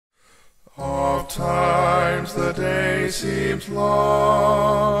Sometimes the day seems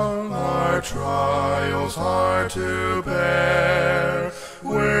long, our trials hard to bear.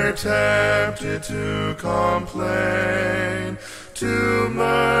 We're tempted to complain, to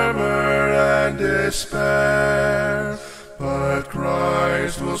murmur and despair. But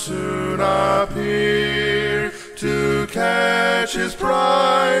Christ will soon appear to catch his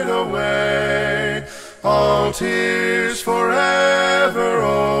bride away. All tears forever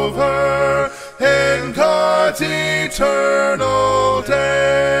over in God's eternal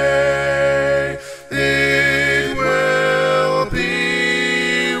day. It will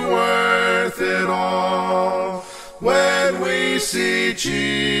be worth it all when we see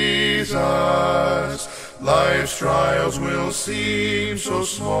Jesus. Life's trials will seem so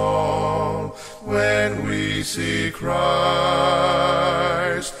small when we see Christ.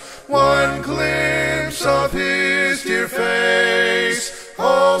 One glimpse of his dear face,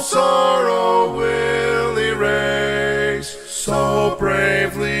 all sorrow will erase. So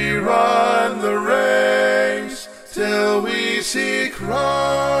bravely run the race till we see Christ.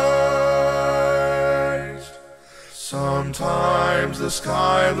 Sometimes the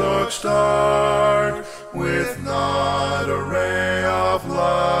sky looks dark, with not a ray of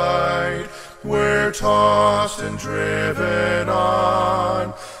light. We're tossed and driven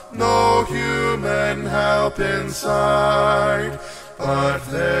on, no human help in sight. But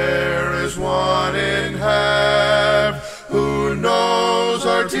there is one in heaven who knows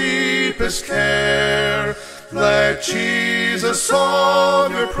our deepest care. Let Jesus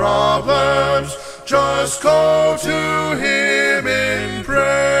solve your problems, just go to him in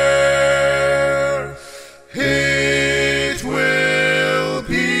prayer. It will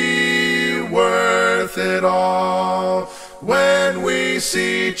be worth it all when we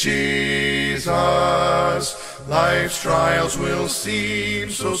see Jesus. Life's trials will seem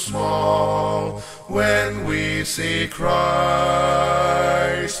so small when we see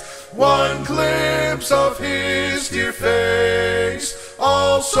Christ. One glimpse of his dear face,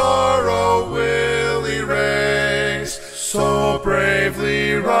 all sorrow will erase. So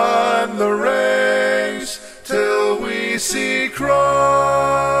bravely run the race till we see Christ.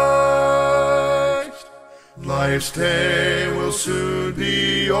 Life's day will soon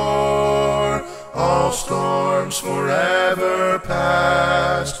be o'er, all storms forever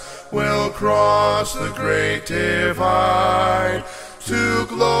past. We'll cross the great divide, to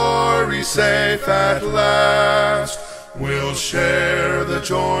glory safe at last. We'll share the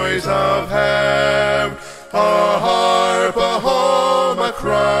joys of heaven, a harp, a home, a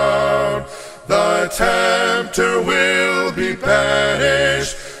crown. The tempter will be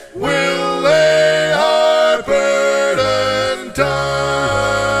banished, we'll lay our burden down.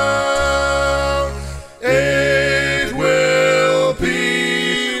 It will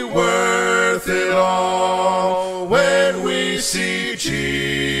be worth it all when we see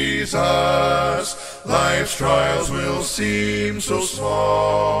Jesus. Life's trials will seem so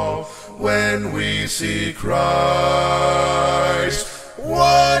small when we see Christ.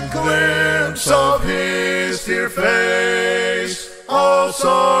 One glimpse of his dear face, all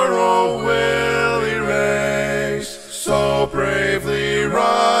sorrow will erase. So bravely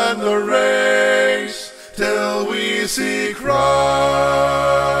run the race till we see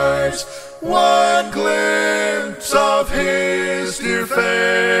Christ. One glimpse of his dear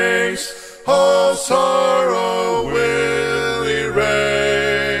face,